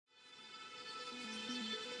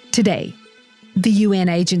Today, the UN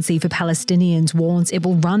Agency for Palestinians warns it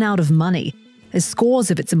will run out of money as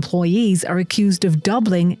scores of its employees are accused of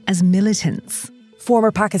doubling as militants.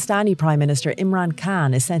 Former Pakistani Prime Minister Imran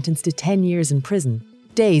Khan is sentenced to 10 years in prison,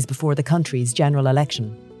 days before the country's general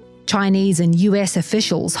election. Chinese and US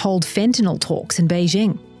officials hold fentanyl talks in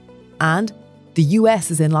Beijing. And the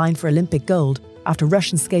US is in line for Olympic gold after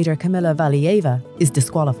Russian skater Kamila Valieva is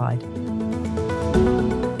disqualified.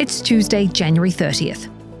 It's Tuesday, January 30th.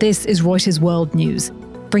 This is Reuters World News,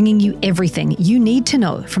 bringing you everything you need to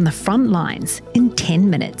know from the front lines in 10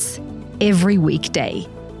 minutes, every weekday.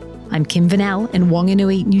 I'm Kim Vanel in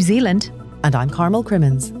Whanganui, New Zealand. And I'm Carmel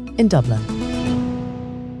Crimmins in Dublin.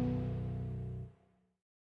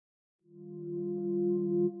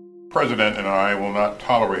 The President and I will not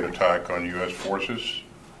tolerate attack on U.S. forces,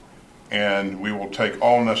 and we will take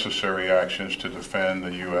all necessary actions to defend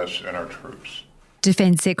the U.S. and our troops.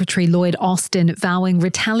 Defence Secretary Lloyd Austin vowing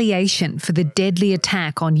retaliation for the deadly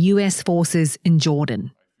attack on US forces in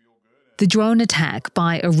Jordan. The drone attack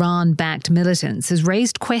by Iran-backed militants has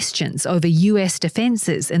raised questions over US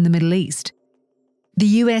defences in the Middle East. The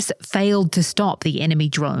US failed to stop the enemy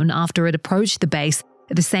drone after it approached the base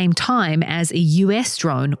at the same time as a US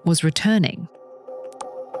drone was returning.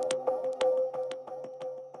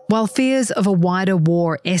 While fears of a wider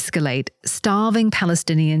war escalate, starving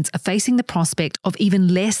Palestinians are facing the prospect of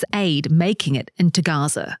even less aid making it into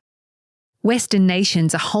Gaza. Western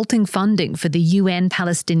nations are halting funding for the UN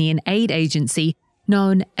Palestinian Aid Agency,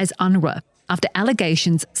 known as UNRWA, after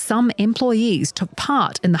allegations some employees took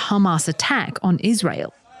part in the Hamas attack on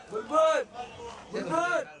Israel.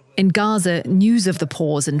 In Gaza, news of the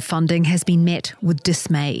pause in funding has been met with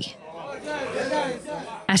dismay.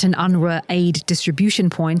 At an UNRWA aid distribution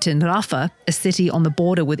point in Rafah, a city on the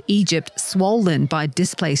border with Egypt swollen by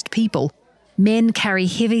displaced people, men carry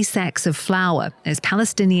heavy sacks of flour as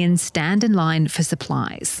Palestinians stand in line for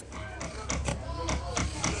supplies.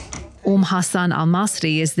 Hassan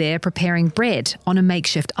Al-Masri is there preparing bread on a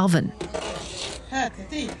makeshift oven.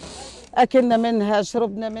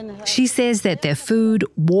 She says that their food,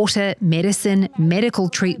 water, medicine, medical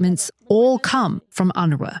treatments all come from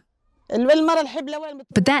UNRWA.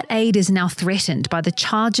 But that aid is now threatened by the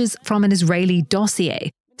charges from an Israeli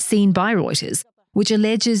dossier seen by Reuters, which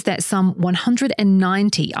alleges that some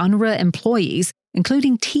 190 UNRWA employees,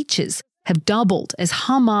 including teachers, have doubled as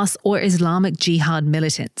Hamas or Islamic Jihad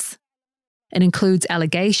militants. It includes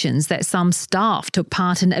allegations that some staff took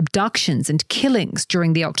part in abductions and killings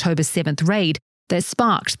during the October 7th raid that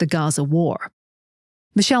sparked the Gaza war.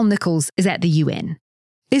 Michelle Nichols is at the UN.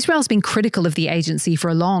 Israel's been critical of the agency for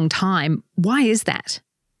a long time. Why is that?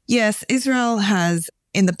 Yes, Israel has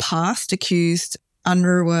in the past accused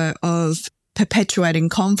UNRWA of perpetuating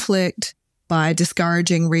conflict by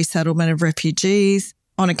discouraging resettlement of refugees.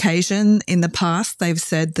 On occasion in the past, they've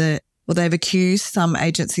said that, they've accused some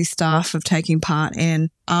agency staff of taking part in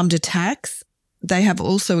armed attacks. They have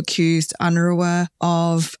also accused UNRWA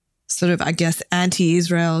of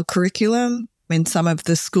anti-Israel curriculum in some of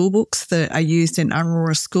the school books that are used in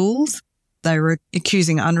UNRWA schools. They were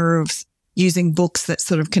accusing UNRWA of using books that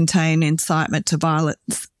contain incitement to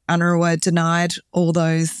violence. UNRWA denied all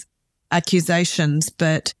those accusations,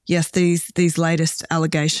 but yes, these latest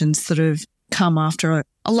allegations come after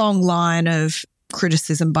a long line of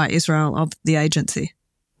criticism by Israel of the agency.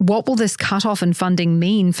 What will this cutoff in funding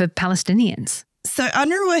mean for Palestinians? So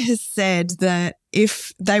UNRWA has said that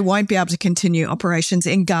if they won't be able to continue operations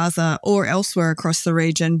in Gaza or elsewhere across the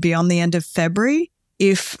region beyond the end of February,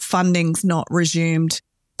 if funding's not resumed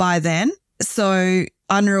by then. So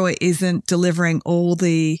UNRWA isn't delivering all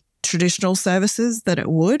the traditional services that it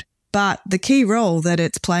would, but the key role that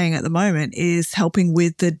it's playing at the moment is helping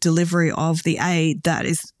with the delivery of the aid that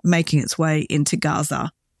is making its way into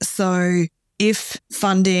Gaza. So if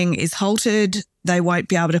funding is halted, they won't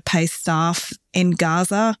be able to pay staff in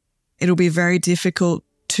Gaza. It'll be very difficult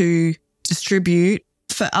to distribute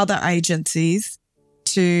for other agencies,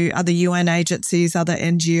 to other UN agencies, other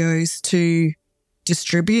NGOs to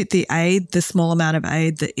distribute the aid, the small amount of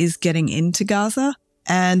aid that is getting into Gaza.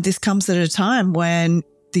 And this comes at a time when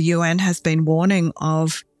the UN has been warning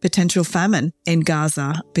of potential famine in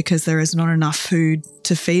Gaza because there is not enough food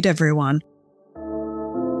to feed everyone.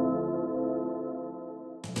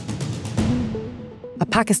 A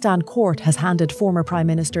Pakistan court has handed former Prime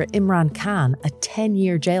Minister Imran Khan a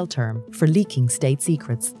 10-year jail term for leaking state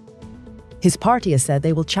secrets. His party has said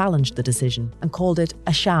they will challenge the decision and called it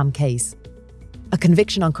a sham case. A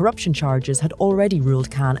conviction on corruption charges had already ruled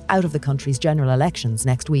Khan out of the country's general elections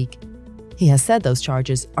next week. He has said those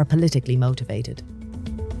charges are politically motivated.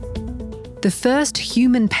 The first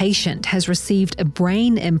human patient has received a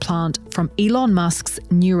brain implant from Elon Musk's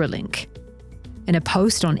Neuralink. In a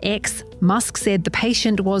post on X, Musk said the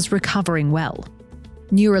patient was recovering well.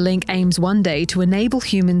 Neuralink aims one day to enable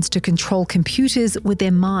humans to control computers with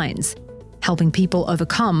their minds, helping people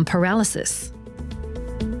overcome paralysis.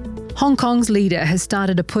 Hong Kong's leader has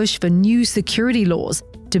started a push for new security laws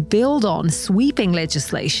to build on sweeping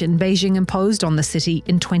legislation Beijing imposed on the city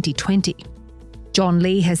in 2020. John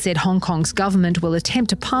Lee has said Hong Kong's government will attempt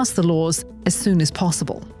to pass the laws as soon as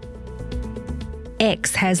possible.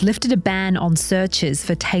 X has lifted a ban on searches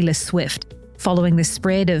for Taylor Swift, following the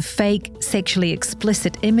spread of fake, sexually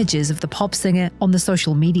explicit images of the pop singer on the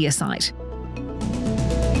social media site.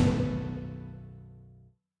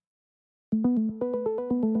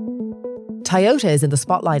 Toyota is in the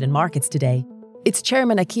spotlight in markets today. Its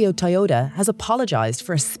chairman Akio Toyoda has apologised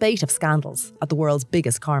for a spate of scandals at the world's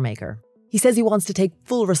biggest car maker. He says he wants to take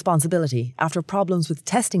full responsibility after problems with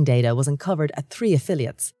testing data was uncovered at 3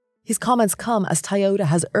 affiliates. His comments come as Toyota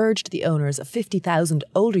has urged the owners of 50,000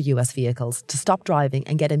 older US vehicles to stop driving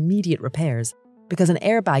and get immediate repairs because an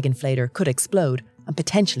airbag inflator could explode and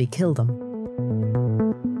potentially kill them.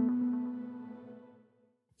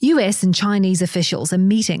 US and Chinese officials are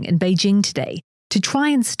meeting in Beijing today to try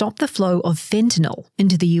and stop the flow of fentanyl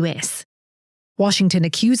into the US. Washington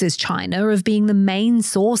accuses China of being the main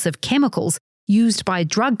source of chemicals used by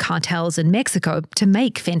drug cartels in Mexico to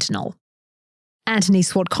make fentanyl. Anthony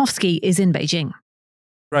Swatkowski is in Beijing.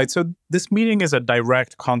 Right. So this meeting is a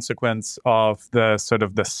direct consequence of the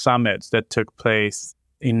summit that took place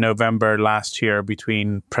in November last year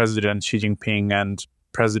between President Xi Jinping and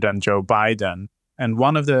President Joe Biden. And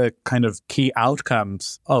one of the kind of key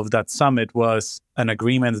outcomes of that summit was an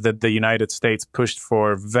agreement that the United States pushed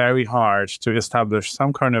for very hard to establish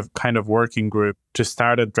some kind of working group to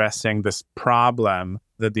start addressing this problem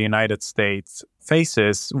that the United States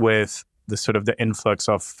faces with the influx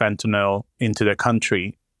of fentanyl into the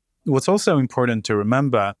country. What's also important to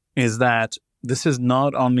remember is that this is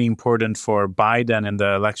not only important for Biden in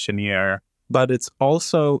the election year, but it's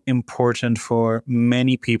also important for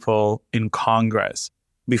many people in Congress.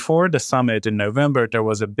 Before the summit in November, there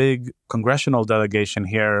was a big congressional delegation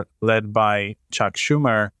here led by Chuck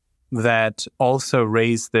Schumer that also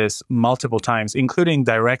raised this multiple times, including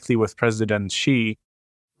directly with President Xi.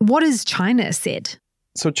 What has China said?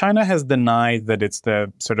 So China has denied that it's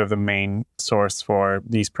the main source for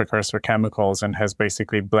these precursor chemicals and has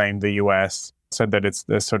basically blamed the US, said that it's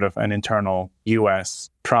an internal US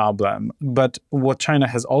problem. But what China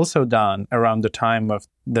has also done around the time of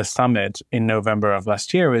the summit in November of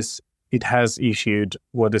last year is it has issued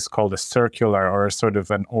what is called a circular or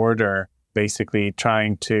an order, basically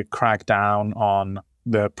trying to crack down on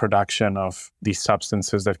the production of these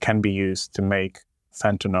substances that can be used to make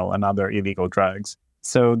fentanyl and other illegal drugs.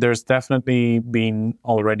 So there's definitely been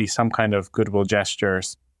already some kind of goodwill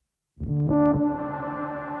gestures.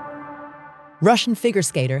 Russian figure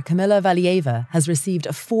skater Kamila Valieva has received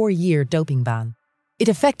a 4-year doping ban. It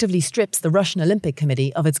effectively strips the Russian Olympic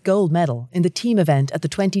Committee of its gold medal in the team event at the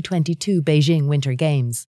 2022 Beijing Winter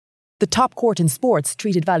Games. The top court in sports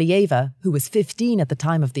treated Valieva, who was 15 at the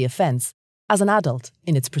time of the offence, as an adult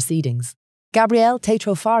in its proceedings. Gabrielle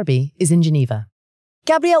Tetro-Farby is in Geneva.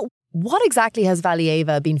 Gabrielle, what exactly has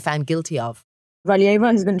Valieva been found guilty of?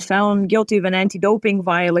 Valieva has been found guilty of an anti-doping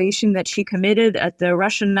violation that she committed at the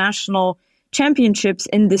Russian National Championships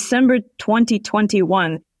in December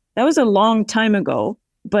 2021. That was a long time ago,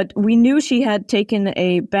 but we knew she had taken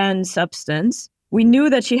a banned substance. We knew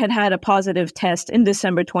that she had a positive test in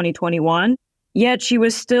December 2021, yet she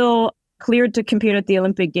was still cleared to compete at the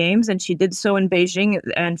Olympic Games, and she did so in Beijing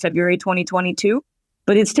in February 2022.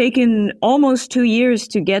 But it's taken almost 2 years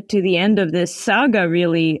to get to the end of this saga,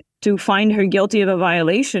 really, to find her guilty of a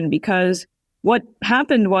violation, because what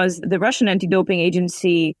happened was the Russian anti-doping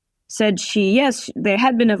agency said there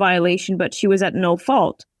had been a violation, but she was at no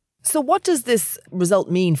fault. So what does this result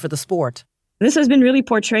mean for the sport? This has been really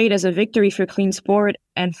portrayed as a victory for clean sport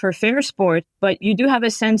and for fair sport, but you do have a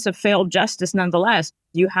sense of failed justice nonetheless.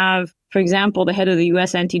 You have, for example, the head of the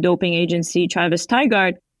U.S. anti-doping agency, Travis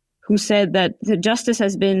Tygart, who said that the justice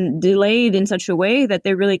has been delayed in such a way that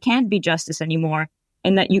there really can't be justice anymore,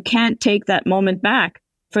 and that you can't take that moment back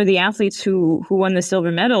for the athletes who won the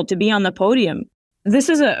silver medal to be on the podium. This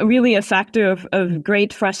is really a factor of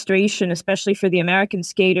great frustration, especially for the American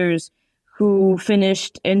skaters who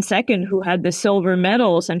finished in second, who had the silver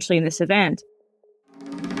medal essentially in this event.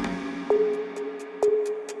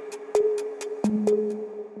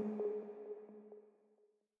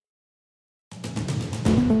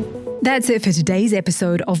 That's it for today's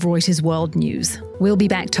episode of Reuters World News. We'll be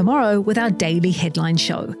back tomorrow with our daily headline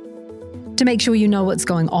show. To make sure you know what's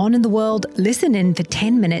going on in the world, listen in for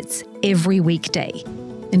 10 minutes every weekday.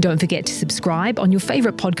 And don't forget to subscribe on your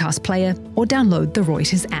favourite podcast player or download the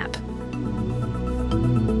Reuters app.